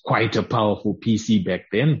get quite a powerful PC back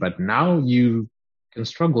then, but now you can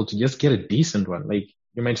struggle to just get a decent one. Like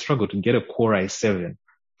you might struggle to get a Core i7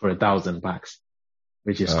 for $1,000,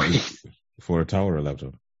 which is is crazy. for a tower or a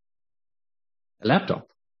laptop? A laptop.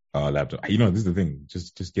 Laptop. This is the thing.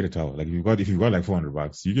 Just get a tower. Like if you've got like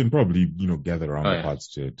 $400, you can probably gather around Oh the yeah.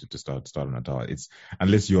 parts to start on a tower. It's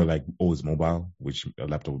unless you're like always mobile, which a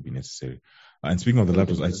laptop would be necessary. And speaking of the Would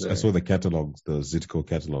be laptops, I necessary. saw the catalog, the Zitco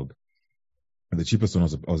catalog, and the cheapest one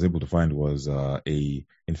I was able to find was a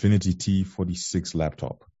Infinity T46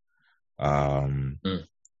 laptop. Um, Mm.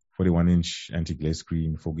 41-inch anti-glare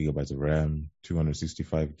screen, 4 GB of RAM,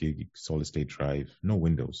 265 gig solid state drive, no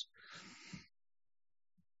Windows.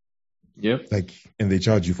 Yep. Like, and they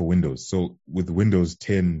charge you for Windows. So with Windows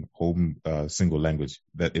 10 home single language,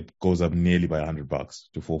 that it goes up nearly by $100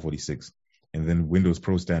 to 446, and then Windows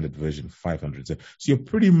Pro standard version 500. So you're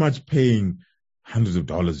pretty much paying hundreds of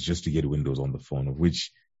dollars just to get Windows on the phone, of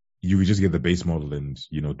which you could just get the base model and,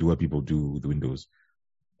 do what people do with Windows,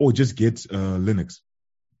 or just get Linux,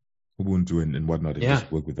 Ubuntu and whatnot, and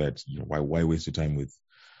just work with that. Why waste your time with?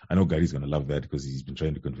 I know Gary's gonna love that because he's been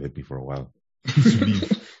trying to convert me for a while.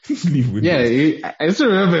 leave Windows. Yeah, I still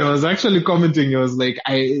remember I was actually commenting. It was like,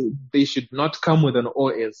 they should not come with an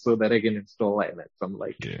OS so that I can install Linux. I'm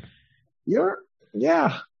like,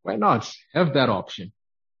 why not have that option?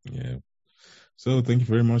 Yeah. So thank you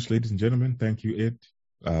very much, ladies and gentlemen. Thank you, Ed.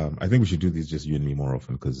 I think we should do this just you and me more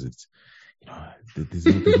often because it's, there's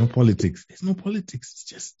no politics. There's no politics. It's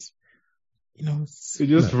just, we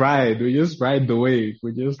just ride the wave.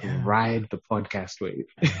 We just ride the podcast wave.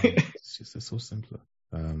 It's just so simpler.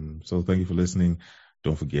 So thank you for listening.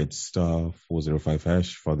 Don't forget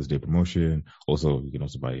 *405# Father's Day promotion. Also, you can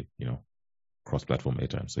also buy, cross-platform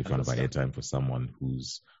airtime. So if you want to buy airtime for someone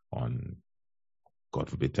who's on, God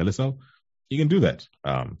forbid, Telecel, you can do that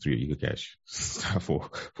through your EcoCash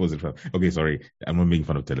 *405. Okay, sorry, I'm not making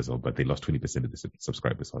fun of Telecel, but they lost 20% of the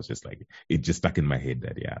subscribers. So I was just like, it just stuck in my head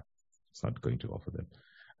that it's not going to offer them.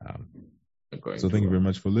 So thank you very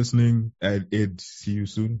much for listening. Ed, see you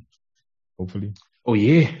soon, hopefully. Oh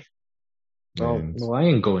yeah. Well, I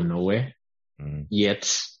ain't going nowhere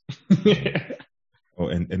yet. Oh,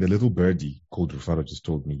 and the little birdie called Rufaro just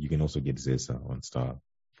told me you can also get Zesa on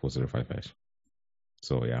 *405#.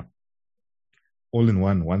 So yeah, all in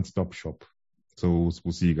one-stop shop. So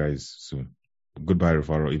we'll see you guys soon. Goodbye,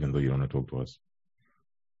 Rufaro, even though you don't want to talk to us.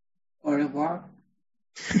 Au revoir.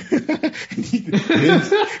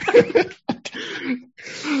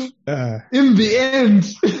 In the end.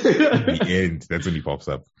 In the end, that's when he pops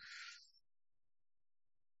up.